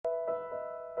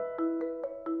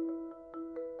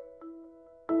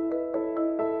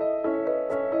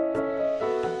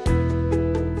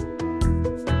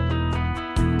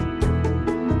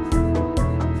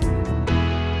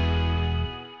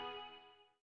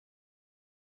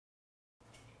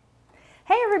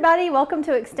Hey everybody, welcome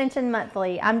to Extension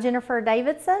Monthly. I'm Jennifer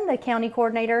Davidson, the County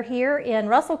Coordinator here in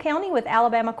Russell County with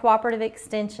Alabama Cooperative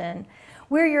Extension.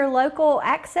 We're your local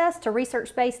access to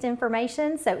research-based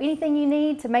information, so anything you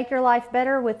need to make your life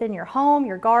better within your home,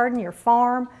 your garden, your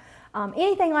farm,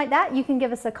 anything like that, you can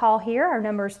give us a call here. Our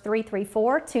number is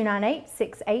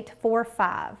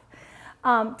 334-298-6845.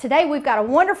 Today we've got a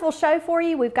wonderful show for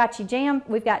you. We've got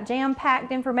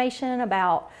jam-packed information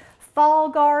about fall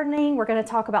gardening. We're going to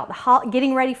talk about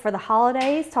getting ready for the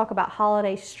holidays, talk about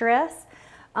holiday stress.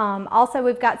 Also,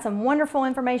 we've got some wonderful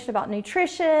information about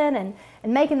nutrition and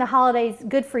making the holidays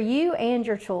good for you and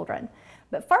your children.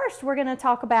 But first, we're going to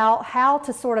talk about how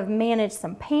to sort of manage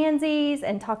some pansies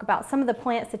and talk about some of the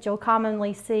plants that you'll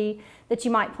commonly see that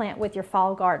you might plant with your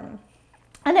fall garden.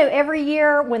 I know every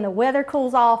year when the weather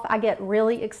cools off, I get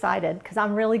really excited because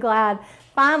I'm really glad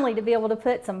finally to be able to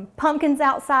put some pumpkins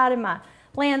outside in my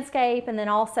landscape, and then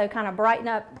also kind of brighten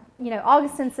up. You know,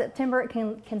 August and September it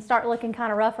can start looking kind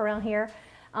of rough around here,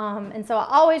 and so I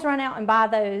always run out and buy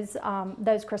those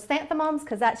chrysanthemums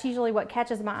because that's usually what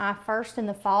catches my eye first in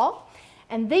the fall.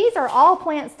 And these are all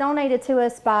plants donated to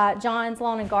us by John's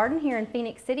Lawn and Garden here in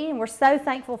Phoenix City, and we're so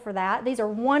thankful for that. These are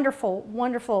wonderful,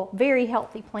 wonderful, very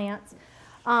healthy plants.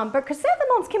 But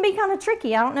chrysanthemums can be kind of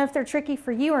tricky. I don't know if they're tricky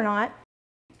for you or not.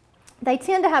 They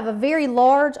tend to have a very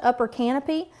large upper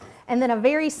canopy and then a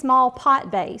very small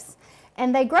pot base.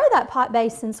 And they grow that pot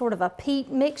base in sort of a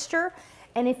peat mixture.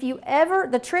 And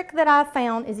the trick that I've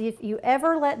found is if you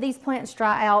ever let these plants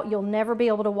dry out, you'll never be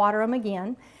able to water them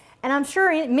again. And I'm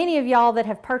sure many of y'all that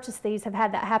have purchased these have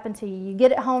had that happen to you. You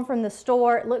get it home from the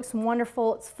store, it looks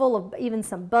wonderful, it's full of even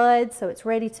some buds, so it's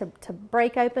ready to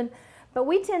break open. But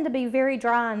we tend to be very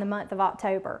dry in the month of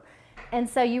October. And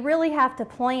so you really have to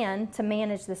plan to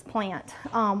manage this plant.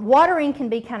 Watering can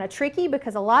be kind of tricky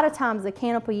because a lot of times the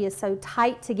canopy is so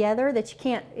tight together that you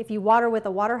can't, if you water with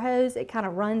a water hose, it kind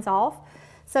of runs off.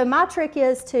 So my trick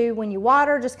is to, when you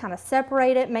water, just kind of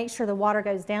separate it, make sure the water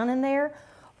goes down in there.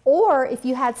 Or if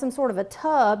you had some sort of a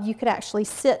tub, you could actually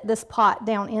sit this pot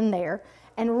down in there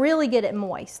and really get it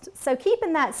moist. So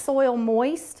keeping that soil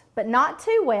moist, but not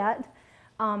too wet,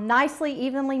 nicely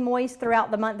evenly moist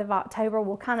throughout the month of October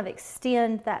will kind of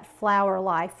extend that flower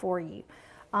life for you.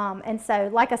 And so,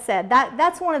 like I said,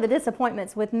 that's one of the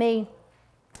disappointments with me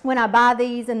when I buy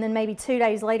these, and then maybe 2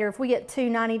 days later, if we get 2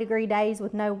 90-degree days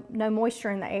with no moisture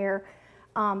in the air,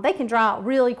 they can dry out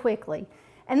really quickly.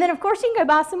 And then, of course, you can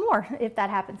go buy some more if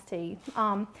that happens to you.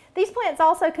 These plants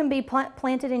also can be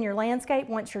planted in your landscape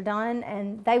once you're done,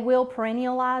 and they will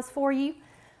perennialize for you.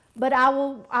 But I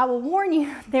will warn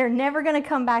you, they're never going to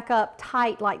come back up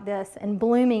tight like this and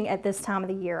blooming at this time of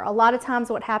the year. A lot of times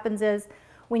what happens is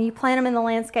when you plant them in the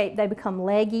landscape, they become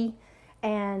leggy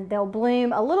and they'll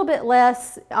bloom a little bit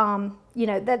less, you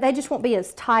know, they just won't be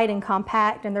as tight and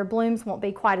compact, and their blooms won't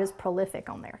be quite as prolific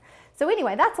on there. So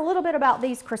anyway, that's a little bit about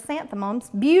these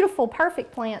chrysanthemums. Beautiful,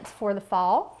 perfect plants for the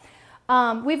fall.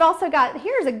 We've also got,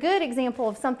 here's a good example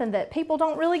of something that people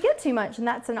don't really get too much, and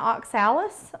that's an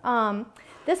oxalis.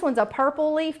 This one's a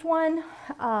purple-leafed one.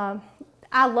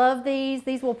 I love these.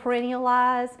 These will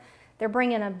perennialize. They're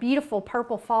bringing a beautiful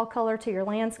purple fall color to your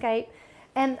landscape.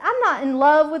 And I'm not in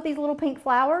love with these little pink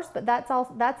flowers, but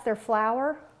that's their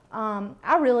flower.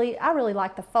 I really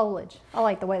like the foliage. I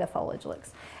like the way the foliage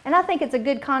looks. And I think it's a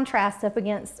good contrast up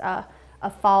against a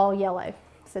fall yellow.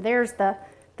 So there's the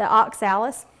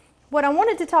oxalis. What I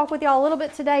wanted to talk with y'all a little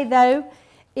bit today, though,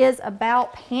 is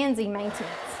about pansy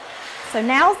maintenance. So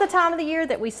now's the time of the year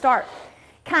that we start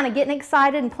kind of getting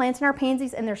excited and planting our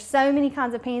pansies, and there's so many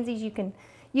kinds of pansies. You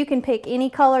can pick any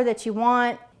color that you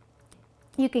want.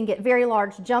 You can get very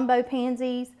large jumbo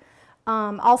pansies.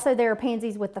 Also, there are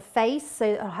pansies with the face, so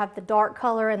it'll have the dark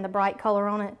color and the bright color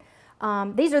on it.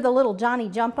 These are the little Johnny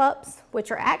Jump Ups,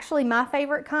 which are actually my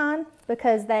favorite kind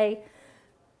because they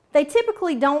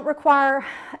typically don't require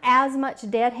as much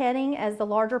deadheading as the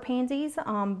larger pansies,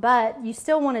 but you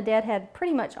still want to deadhead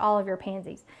pretty much all of your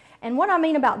pansies. And what I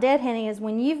mean about deadheading is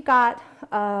when you've got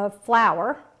a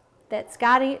flower that's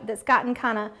gotten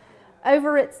kind of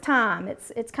over its time,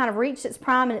 it's kind of reached its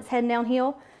prime and it's heading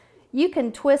downhill, you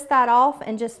can twist that off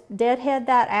and just deadhead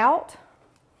that out.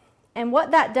 And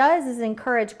what that does is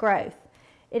encourage growth.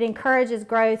 It encourages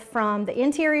growth from the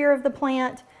interior of the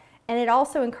plant, and it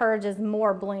also encourages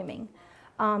more blooming.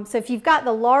 So if you've got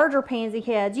the larger pansy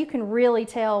heads, you can really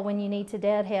tell when you need to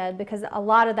deadhead because a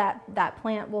lot of that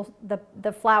plant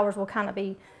the flowers will kind of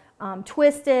be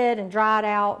twisted and dried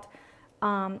out.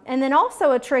 And then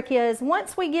also a trick is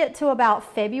once we get to about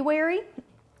February,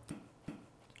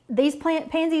 these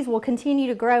pansies will continue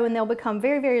to grow and they'll become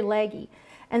very, very leggy.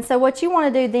 And so what you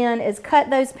want to do then is cut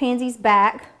those pansies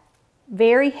back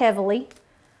very heavily,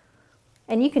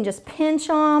 and you can just pinch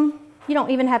them. You don't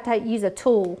even have to use a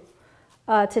tool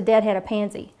to deadhead a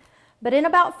pansy. But in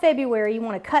about February, you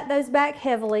want to cut those back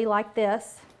heavily like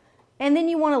this, and then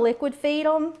you want to liquid feed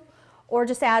them or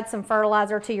just add some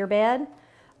fertilizer to your bed.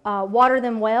 Water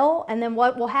them well, and then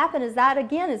what will happen is that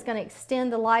again is going to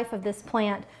extend the life of this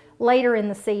plant later in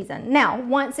the season. Now,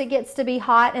 once it gets to be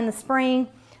hot in the spring,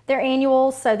 they're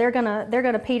annuals, so they're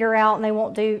gonna peter out and they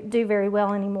won't do very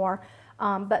well anymore.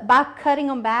 But by cutting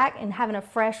them back and having a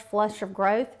fresh flush of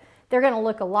growth, they're gonna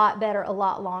look a lot better, a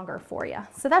lot longer for you.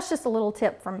 So that's just a little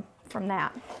tip from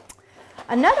that.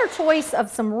 Another choice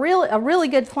of a really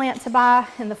good plant to buy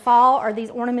in the fall are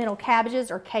these ornamental cabbages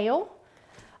or kale.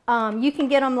 You can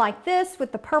get them like this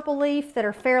with the purple leaf that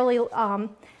are fairly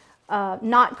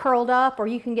not curled up, or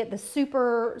you can get the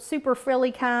super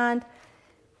frilly kind.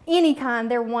 Any kind,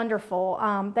 they're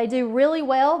wonderful. They do really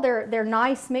well. They're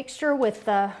nice mixture with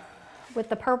the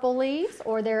purple leaves,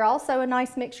 or they're also a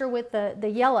nice mixture with the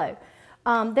yellow.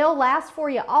 They'll last for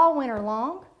you all winter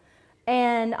long,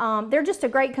 and they're just a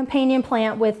great companion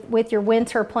plant with your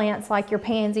winter plants like your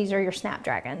pansies or your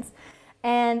snapdragons.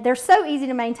 And they're so easy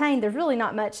to maintain, there's really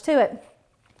not much to it.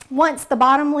 Once the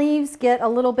bottom leaves get a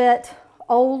little bit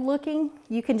old looking,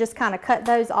 you can just kind of cut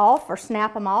those off or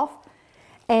snap them off,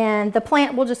 and the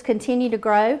plant will just continue to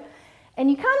grow.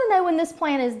 And you kind of know when this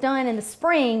plant is done in the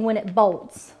spring when it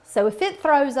bolts. So if it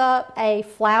throws up a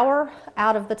flower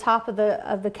out of the top of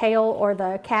the kale or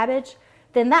the cabbage,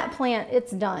 then that plant,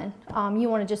 it's done. You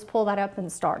want to just pull that up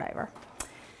and start over.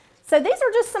 So these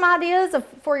are just some ideas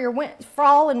for your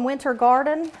fall and winter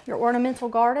garden, your ornamental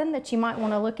garden that you might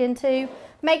want to look into.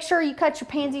 Make sure you cut your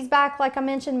pansies back like I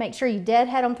mentioned. Make sure you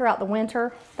deadhead them throughout the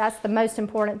winter. That's the most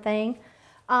important thing.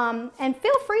 And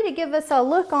feel free to give us a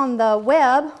look on the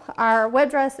web. Our web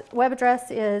address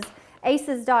is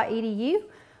aces.edu.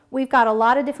 We've got a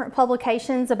lot of different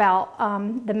publications about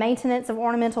the maintenance of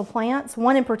ornamental plants.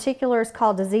 One in particular is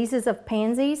called Diseases of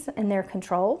Pansies and Their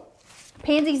Control.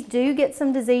 Pansies do get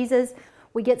some diseases.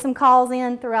 We get some calls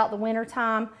in throughout the winter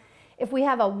time. If we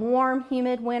have a warm,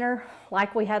 humid winter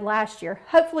like we had last year,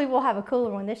 hopefully we'll have a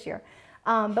cooler one this year.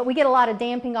 But we get a lot of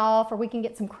damping off, or we can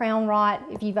get some crown rot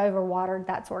if you've overwatered,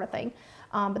 that sort of thing.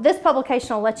 But this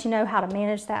publication will let you know how to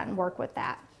manage that and work with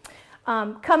that.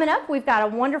 Coming up, we've got a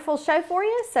wonderful show for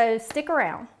you, so stick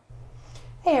around.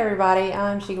 Hey everybody,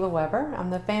 I'm Sheila Weber.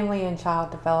 I'm the Family and Child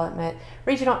Development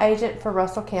Regional Agent for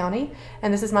Russell County,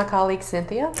 and this is my colleague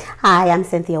Cynthia. Hi, I'm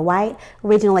Cynthia White,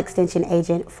 Regional Extension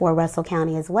Agent for Russell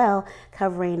County as well,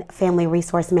 covering Family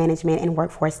Resource Management and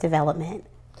Workforce Development.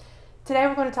 Today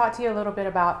we're going to talk to you a little bit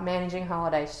about managing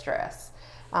holiday stress.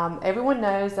 Everyone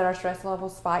knows that our stress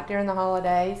levels spike during the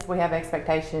holidays. We have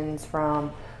expectations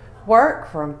from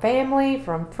work, from family,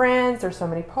 from friends. There's so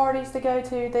many parties to go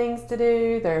to, things to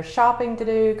do, there's shopping to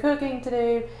do, cooking to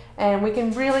do, and we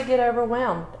can really get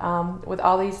overwhelmed with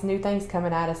all these new things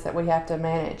coming at us that we have to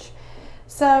manage.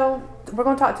 So we're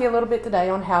going to talk to you a little bit today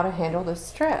on how to handle this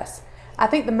stress. I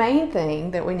think the main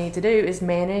thing that we need to do is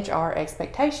manage our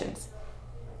expectations.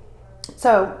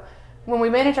 So when we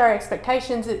manage our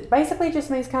expectations, it basically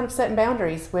just means kind of setting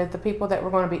boundaries with the people that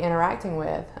we're going to be interacting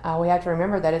with. We have to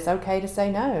remember that it's okay to say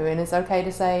no, and it's okay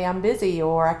to say I'm busy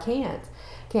or I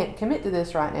can't commit to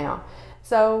this right now.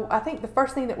 So I think the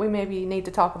first thing that we maybe need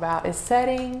to talk about is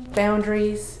setting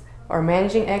boundaries or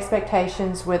managing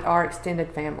expectations with our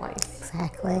extended families.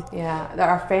 Exactly. Yeah,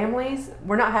 our families,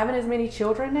 we're not having as many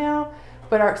children now,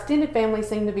 but our extended families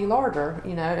seem to be larger,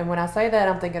 you know, and when I say that,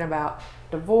 I'm thinking about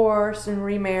divorce and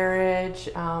remarriage,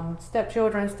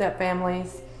 stepchildren,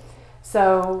 stepfamilies.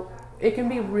 So it can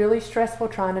be really stressful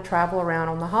trying to travel around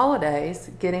on the holidays,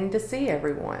 getting to see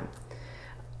everyone.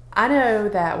 I know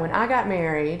that when I got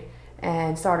married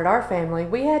and started our family,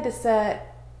 we had to set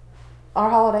our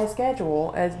holiday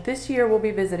schedule as this year we'll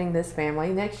be visiting this family,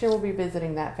 next year we'll be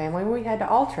visiting that family. We had to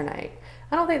alternate.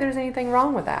 I don't think there's anything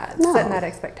wrong with that, No. setting that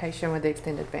expectation with the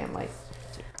extended families.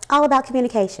 All about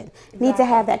communication. Exactly. Need to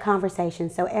have that conversation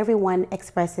so everyone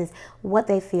expresses what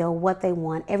they feel, what they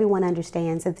want. Everyone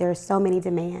understands that there are so many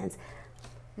demands.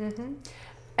 Mm-hmm.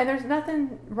 And there's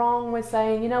nothing wrong with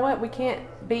saying, you know what, we can't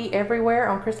be everywhere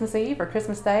on Christmas Eve or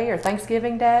Christmas Day or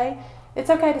Thanksgiving Day. It's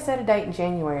okay to set a date in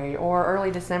January or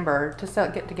early December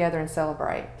to get together and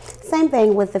celebrate. Same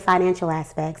thing with the financial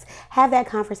aspects. Have that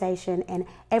conversation and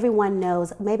everyone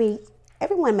knows, maybe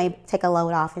everyone may take a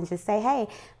load off and just say, hey,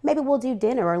 maybe we'll do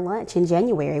dinner or lunch in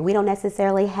January. We don't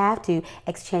necessarily have to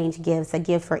exchange gifts, a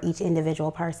gift for each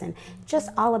individual person. Just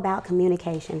all about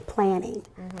communication, planning.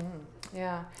 Mm-hmm.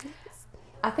 Yeah.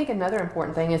 I think another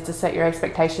important thing is to set your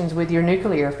expectations with your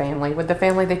nuclear family, with the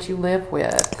family that you live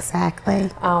with.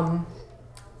 Exactly.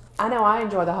 I know I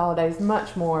enjoy the holidays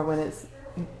much more when it's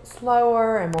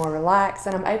slower and more relaxed,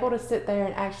 and I'm able to sit there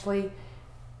and actually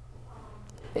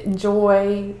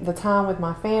enjoy the time with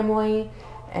my family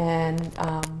and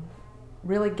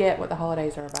really get what the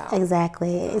holidays are about.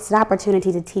 Exactly. It's an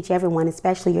opportunity to teach everyone,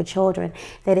 especially your children,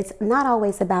 that it's not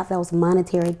always about those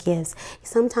monetary gifts.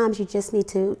 Sometimes you just need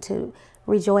to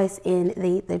rejoice in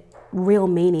the real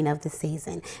meaning of the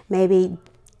season. Maybe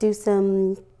do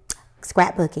some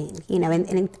scrapbooking, you know,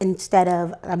 and instead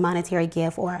of a monetary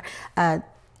gift or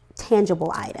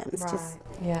tangible items. Right. Just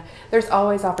Yeah, there's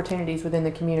always opportunities within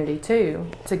the community too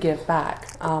to give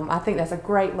back. I think that's a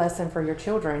great lesson for your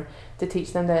children to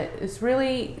teach them that it's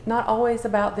really not always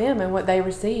about them and what they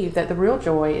receive, that the real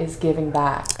joy is giving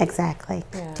back. exactly.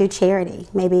 Yeah. Do charity.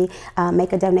 Maybe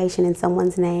make a donation in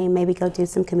someone's name. Maybe go do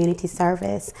some community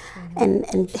service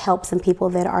and help some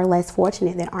people that are less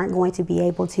fortunate, that aren't going to be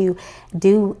able to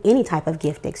do any type of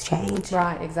gift exchange.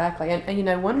 Right, exactly. And you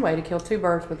know, one way to kill two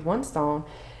birds with one stone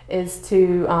is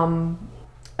to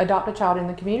adopt a child in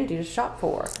the community to shop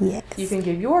for. Yes. You can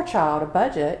give your child a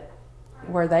budget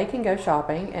where they can go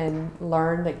shopping and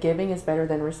learn that giving is better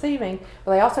than receiving,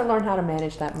 but they also learn how to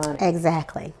manage that money.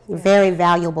 Exactly. Very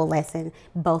valuable lesson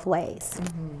both ways.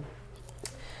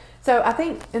 So I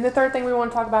think, and the third thing we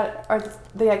want to talk about are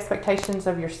the expectations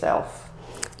of yourself.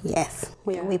 Yes,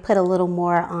 we put a little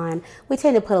more on, we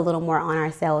tend to put a little more on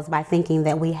ourselves by thinking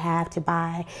that we have to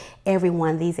buy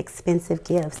everyone these expensive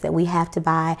gifts, that we have to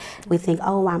buy, we think,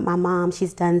 oh, my mom,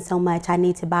 she's done so much, I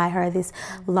need to buy her this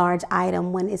large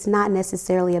item, when it's not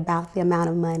necessarily about the amount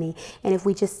of money. And if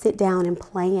we just sit down and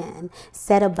plan,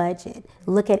 set a budget,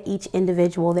 look at each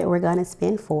individual that we're going to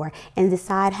spend for, and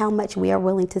decide how much we are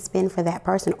willing to spend for that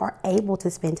person or able to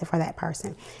spend for that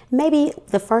person. Maybe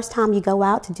the first time you go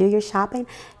out to do your shopping,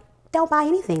 don't buy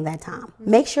anything that time.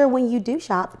 Make sure when you do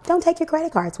shop, don't take your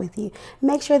credit cards with you.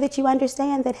 Make sure that you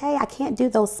understand that, hey, I can't do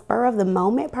those spur of the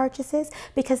moment purchases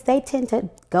because they tend to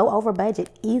go over budget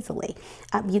easily.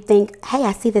 You think, hey,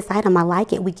 I see this item, I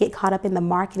like it. We get caught up in the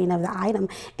marketing of the item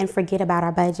and forget about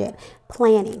our budget.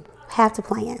 Planning, have to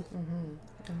plan.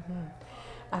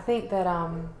 I think that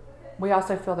we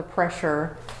also feel the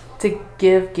pressure to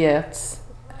give gifts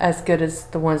as good as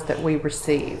the ones that we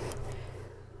receive.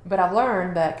 But I've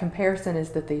learned that comparison is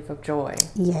the thief of joy.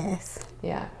 Yes.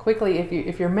 Yeah, quickly,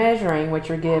 if you're measuring what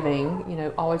you're giving, you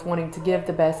know, always wanting to give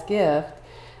the best gift,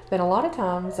 then a lot of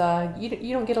times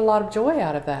you don't get a lot of joy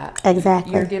out of that.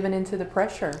 Exactly. You're given into the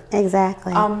pressure.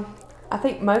 Exactly. I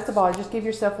think most of all, just give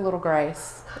yourself a little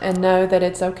grace and know that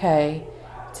it's okay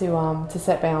to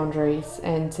set boundaries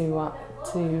and to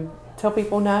tell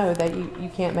people no, that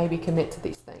you can't maybe commit to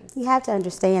these things. You have to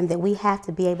understand that we have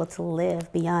to be able to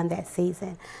live beyond that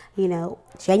season. You know,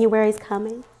 January is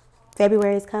coming,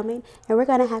 February is coming, and we're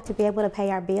going to have to be able to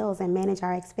pay our bills and manage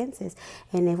our expenses.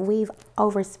 And if we've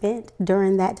overspent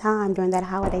during that time, during that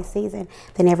holiday season,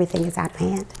 then everything is out of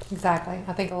hand. Exactly.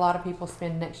 I think a lot of people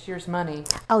spend next year's money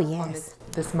Oh, on yes.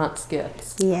 this month's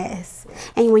gifts. Yes.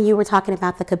 And when you were talking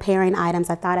about the comparing items,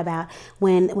 I thought about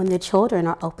when the children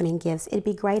are opening gifts, it'd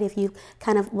be great if you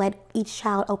kind of let each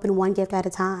child open one gift at a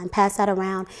time, pass that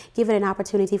around, give it an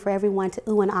opportunity for everyone to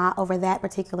ooh and ah over that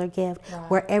particular gift,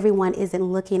 where everyone isn't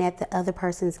looking at the other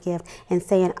person's gift and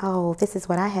saying, oh, this is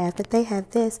what I have, but they have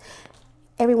this.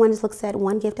 Everyone just looks at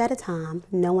one gift at a time.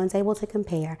 No one's able to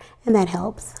compare, and that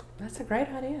helps. That's a great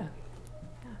idea.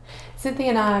 Cynthia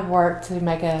and I have worked to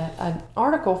make an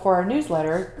article for our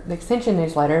newsletter, the Extension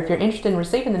newsletter. If you're interested in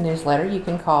receiving the newsletter, you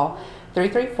can call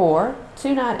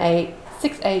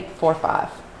 334-298-6845.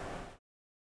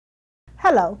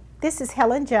 Hello, this is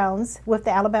Helen Jones with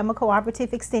the Alabama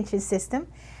Cooperative Extension System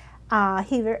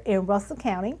here in Russell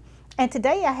County. And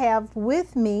today I have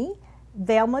with me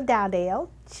Velma Dowdell.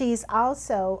 She's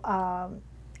also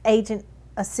agent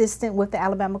assistant with the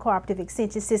Alabama Cooperative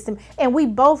Extension System, and we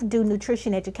both do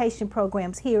nutrition education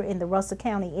programs here in the Russell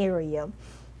County area.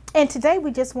 And today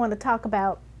we just want to talk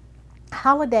about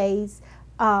holidays,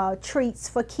 treats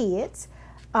for kids,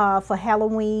 for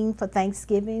Halloween, for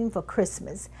Thanksgiving, for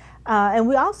Christmas. And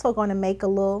we're also going to make a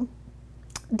little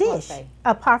dish, Parfait.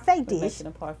 a parfait We're dish. making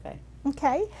a parfait.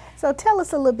 Okay, so tell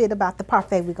us a little bit about the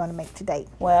parfait we're going to make today.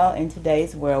 Well, in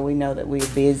today's world, we know that we're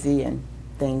busy and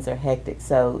things are hectic.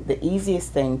 So the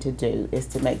easiest thing to do is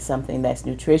to make something that's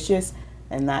nutritious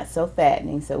and not so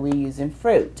fattening. So we're using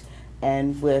fruit.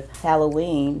 And with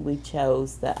Halloween, we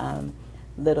chose the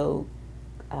little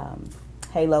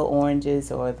Halo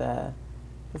oranges, or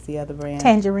what's the other brand?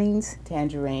 Tangerines.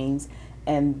 Tangerines,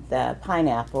 and the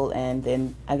pineapple. And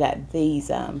then I got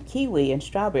these kiwi and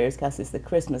strawberries because it's the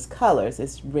Christmas colors.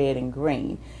 It's red and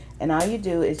green. And all you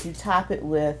do is you top it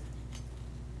with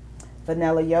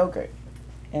vanilla yogurt.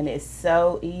 And it's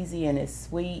so easy and it's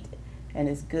sweet and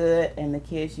it's good and the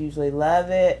kids usually love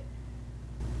it.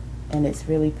 And it's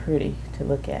really pretty to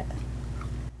look at.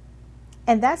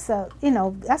 And that's a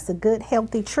good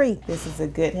healthy treat. This is a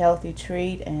good healthy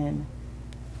treat, and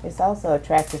it's also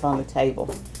attractive on the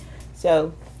table.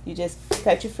 So you just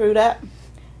cut your fruit up,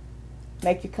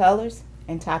 make your colors,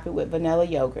 and top it with vanilla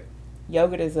yogurt.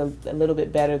 Yogurt is a little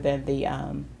bit better than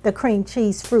the cream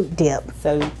cheese fruit dip.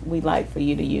 So we like for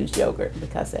you to use yogurt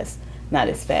because that's not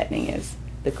as fattening as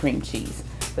the cream cheese.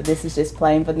 But this is just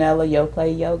plain vanilla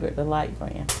Yoplait yogurt, the light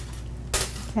brand.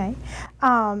 Okay.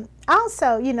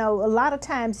 Also, a lot of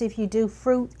times if you do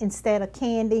fruit instead of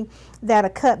candy, that'll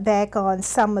cut back on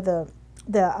some of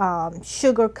the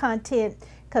sugar content,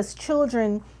 because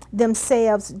children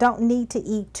themselves don't need to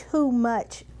eat too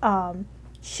much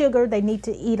sugar. They need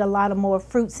to eat a lot of more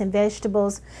fruits and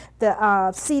vegetables. The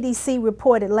CDC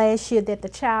reported last year that the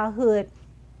childhood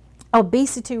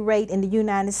obesity rate in the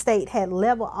United States had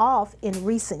leveled off in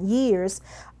recent years,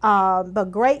 but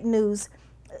great news,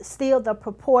 still the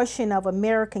proportion of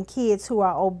American kids who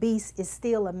are obese is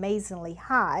still amazingly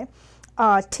high.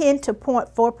 10 to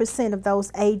 0.4% of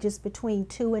those ages between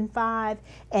 2 and 5,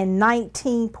 and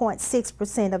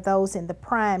 19.6% of those in the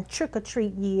prime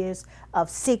trick-or-treat years of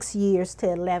 6 years to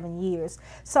 11 years.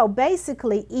 So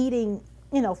basically eating,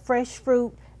 fresh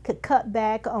fruit could cut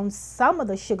back on some of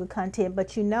the sugar content,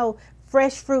 but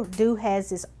fresh fruit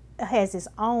has its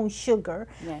own sugar,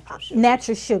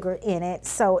 natural sugar in it,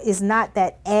 so it's not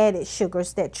that added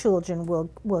sugars that children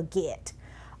will get.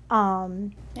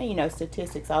 And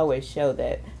statistics always show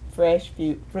that fresh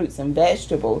fruits and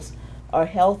vegetables are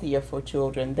healthier for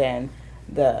children than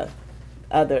the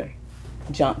other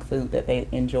junk food that they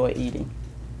enjoy eating,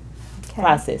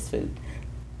 processed food.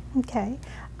 Okay.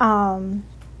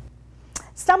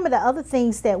 Some of the other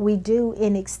things that we do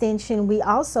in Extension, we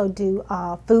also do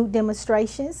food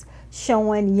demonstrations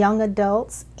showing young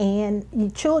adults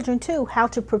and children too how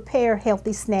to prepare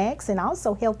healthy snacks and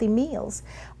also healthy meals.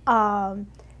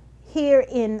 Here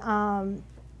in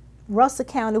Russell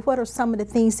County, what are some of the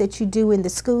things that you do in the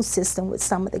school system with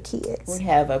some of the kids? We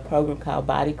have a program called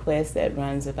Body Quest that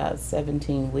runs about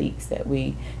 17 weeks that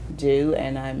we do,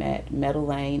 and I'm at Meadow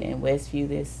Lane and Westview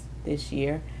this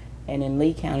year. And in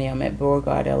Lee County, I'm at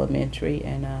Beauregard Elementary,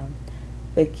 and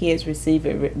the kids receive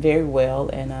it very well,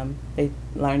 and they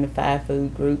learn the 5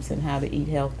 food groups and how to eat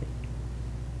healthy.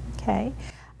 Okay.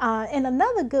 And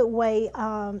another good way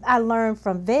I learned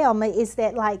from Velma is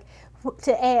that,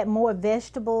 to add more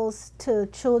vegetables to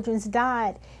children's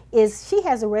diet, is she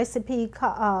has a recipe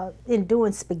in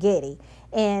doing spaghetti,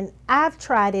 and I've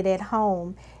tried it at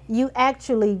home. You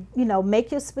actually,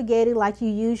 make your spaghetti like you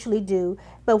usually do,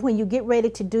 but when you get ready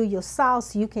to do your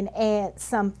sauce, you can add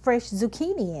some fresh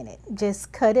zucchini in it.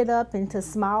 Just cut it up into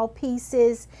small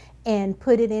pieces and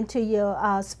put it into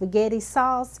your spaghetti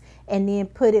sauce, and then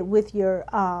put it with your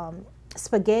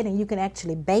spaghetti, and you can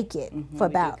actually bake it for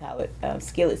about... We call it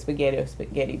skillet spaghetti or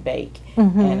spaghetti bake.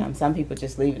 And some people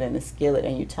just leave it in the skillet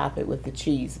and you top it with the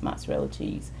cheese, mozzarella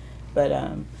cheese. But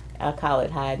I call it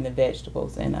hiding the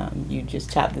vegetables, and you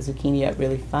just chop the zucchini up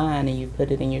really fine and you put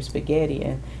it in your spaghetti,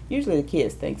 and usually the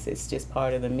kids think it's just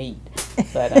part of the meat,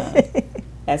 but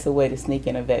that's a way to sneak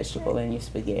in a vegetable in your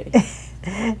spaghetti.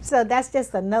 So that's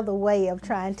just another way of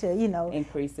trying to,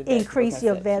 increase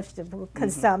your vegetable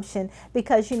consumption,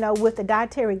 because, with the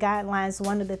dietary guidelines,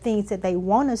 one of the things that they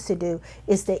want us to do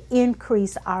is to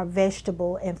increase our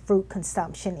vegetable and fruit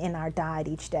consumption in our diet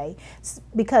each day,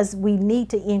 because we need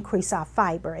to increase our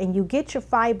fiber, and you get your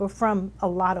fiber from a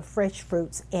lot of fresh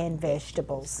fruits and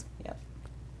vegetables. Yep.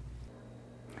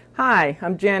 Hi,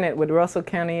 I'm Janet with Russell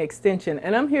County Extension,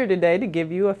 and I'm here today to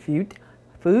give you a few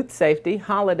food safety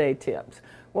holiday tips.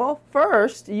 Well,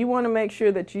 first, you want to make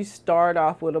sure that you start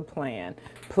off with a plan.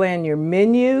 Plan your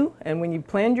menu, and when you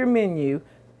plan your menu,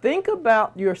 think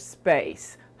about your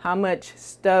space. How much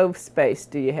stove space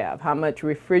do you have? How much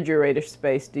refrigerator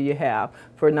space do you have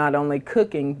for not only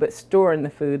cooking, but storing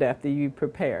the food after you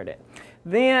prepared it?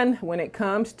 Then, when it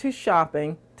comes to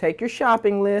shopping, take your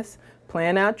shopping list,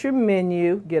 plan out your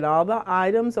menu, get all the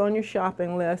items on your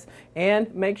shopping list,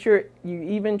 and make sure you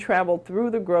even travel through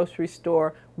the grocery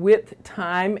store with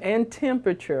time and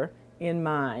temperature in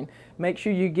mind. Make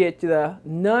sure you get the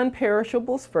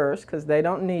non-perishables first, because they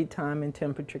don't need time and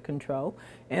temperature control,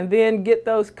 and then get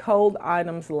those cold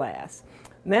items last.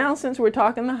 Now, since we're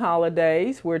talking the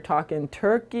holidays, we're talking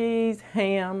turkeys,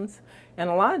 hams, and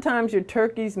a lot of times your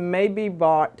turkeys may be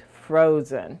bought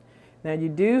frozen. Now, you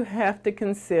do have to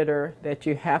consider that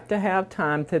you have to have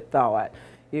time to thaw it.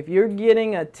 If you're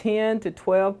getting a 10 to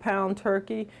 12 pound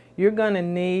turkey, you're going to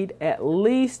need at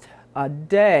least a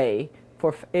day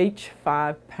for each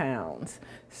 5 pounds.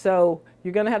 So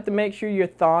you're going to have to make sure you're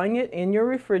thawing it in your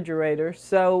refrigerator.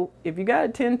 So if you got a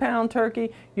 10-pound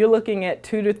turkey, you're looking at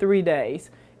 2 to 3 days.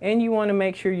 And you want to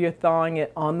make sure you're thawing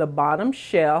it on the bottom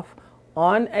shelf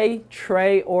on a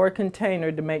tray or a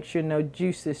container to make sure no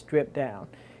juices drip down.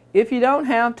 If you don't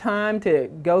have time to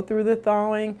go through the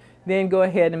thawing, then go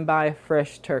ahead and buy a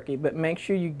fresh turkey. But make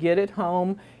sure you get it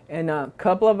home in a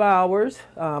couple of hours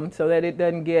so that it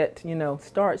doesn't get,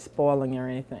 start spoiling or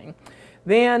anything.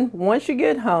 Then once you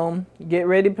get home, get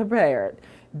ready to prepare it.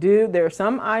 There are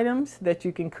some items that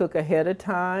you can cook ahead of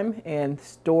time and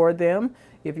store them.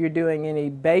 If you're doing any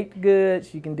baked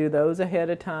goods, you can do those ahead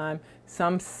of time.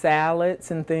 Some salads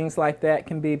and things like that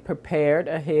can be prepared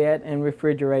ahead and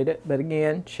refrigerated, but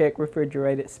again, check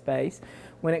refrigerated space.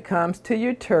 When it comes to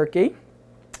your turkey,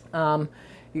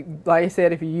 like I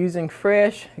said, if you're using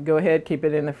fresh, go ahead, keep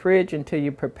it in the fridge until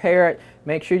you prepare it.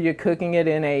 Make sure you're cooking it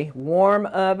in a warm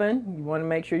oven. You want to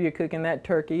make sure you're cooking that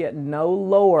turkey at no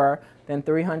lower than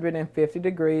 350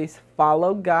 degrees.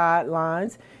 Follow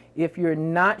guidelines. If you're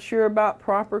not sure about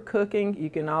proper cooking, you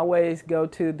can always go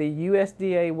to the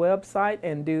USDA website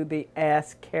and do the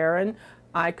Ask Karen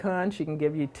icon. She can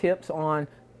give you tips on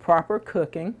proper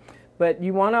cooking. But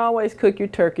you want to always cook your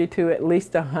turkey to at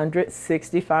least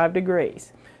 165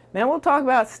 degrees. Now we'll talk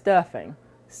about stuffing.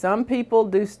 Some people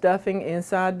do stuffing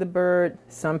inside the bird.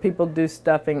 Some people do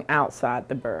stuffing outside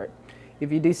the bird.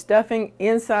 If you do stuffing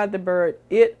inside the bird,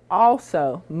 it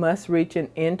also must reach an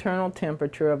internal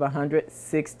temperature of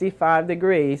 165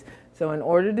 degrees. So in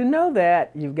order to know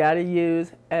that, you've got to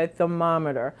use a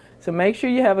thermometer. So make sure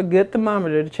you have a good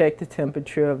thermometer to check the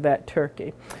temperature of that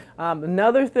turkey.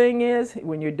 Another thing is,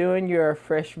 when you're doing your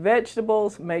fresh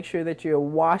vegetables, make sure that you're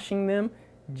washing them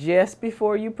just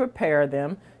before you prepare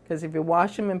them, because if you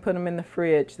wash them and put them in the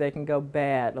fridge, they can go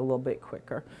bad a little bit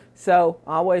quicker. So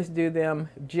always do them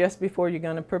just before you're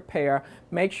going to prepare.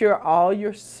 Make sure all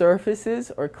your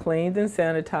surfaces are cleaned and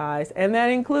sanitized, and that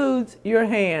includes your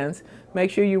hands.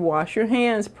 Make sure you wash your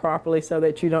hands properly so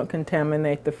that you don't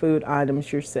contaminate the food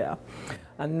items yourself.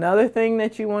 Another thing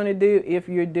that you want to do if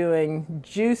you're doing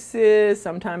juices,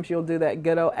 sometimes you'll do that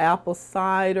good old apple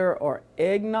cider or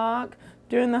eggnog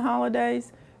during the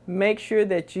holidays. Make sure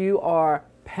that you are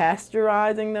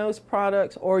pasteurizing those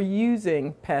products or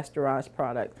using pasteurized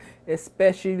products,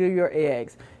 especially your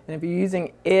eggs. And if you're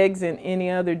using eggs in any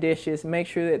other dishes, make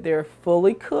sure that they're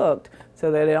fully cooked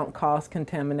so that they don't cause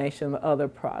contamination of other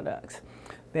products.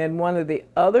 Then one of the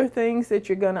other things that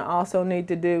you're going to also need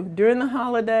to do during the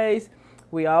holidays,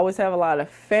 we always have a lot of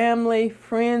family,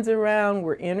 friends around,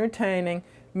 we're entertaining.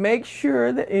 Make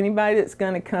sure that anybody that's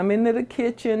going to come into the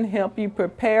kitchen, help you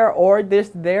prepare, or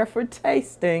just there for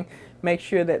tasting, make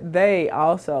sure that they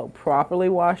also properly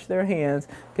wash their hands,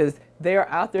 because they're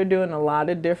out there doing a lot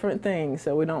of different things.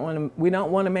 So we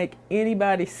don't want to make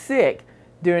anybody sick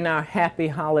during our happy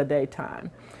holiday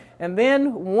time. And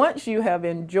then once you have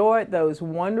enjoyed those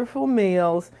wonderful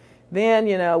meals, then,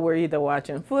 we're either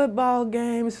watching football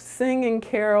games, singing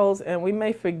carols, and we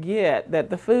may forget that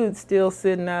the food's still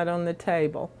sitting out on the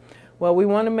table. Well, we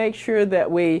want to make sure that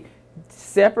we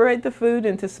separate the food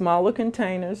into smaller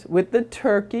containers. With the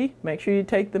turkey, make sure you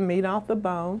take the meat off the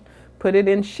bone, put it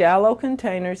in shallow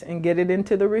containers, and get it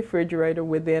into the refrigerator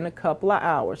within a couple of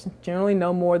hours, generally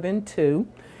no more than 2.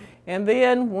 And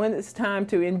then when it's time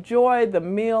to enjoy the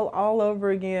meal all over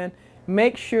again,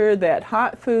 make sure that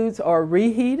hot foods are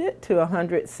reheated to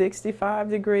 165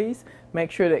 degrees. Make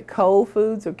sure that cold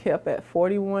foods are kept at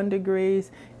 41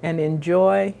 degrees. And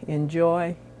enjoy,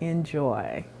 enjoy,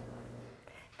 enjoy.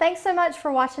 Thanks so much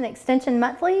for watching Extension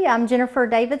Monthly. I'm Jennifer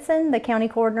Davidson, the county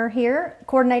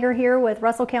coordinator here with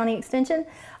Russell County Extension.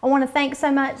 I want to thank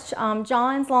so much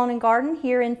John's Lawn and Garden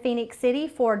here in Phoenix City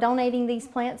for donating these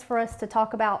plants for us to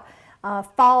talk about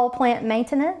fall plant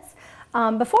maintenance.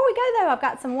 Before we go though, I've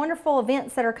got some wonderful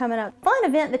events that are coming up. Fun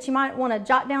event that you might want to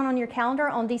jot down on your calendar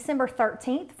on December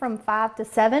 13th from 5 to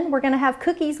 7. We're going to have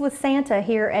Cookies with Santa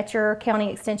here at your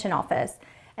county extension office.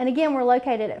 And again, we're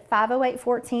located at 508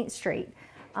 14th Street.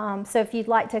 So if you'd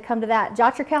like to come to that,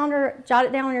 jot it down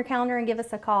on your calendar and give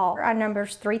us a call. Our number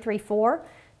is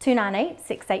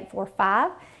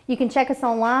 334-298-6845. You can check us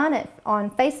online on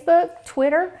Facebook,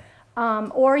 Twitter,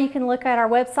 or you can look at our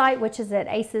website, which is at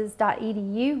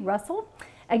aces.edu Russell.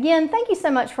 Again, thank you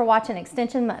so much for watching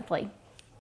Extension Monthly.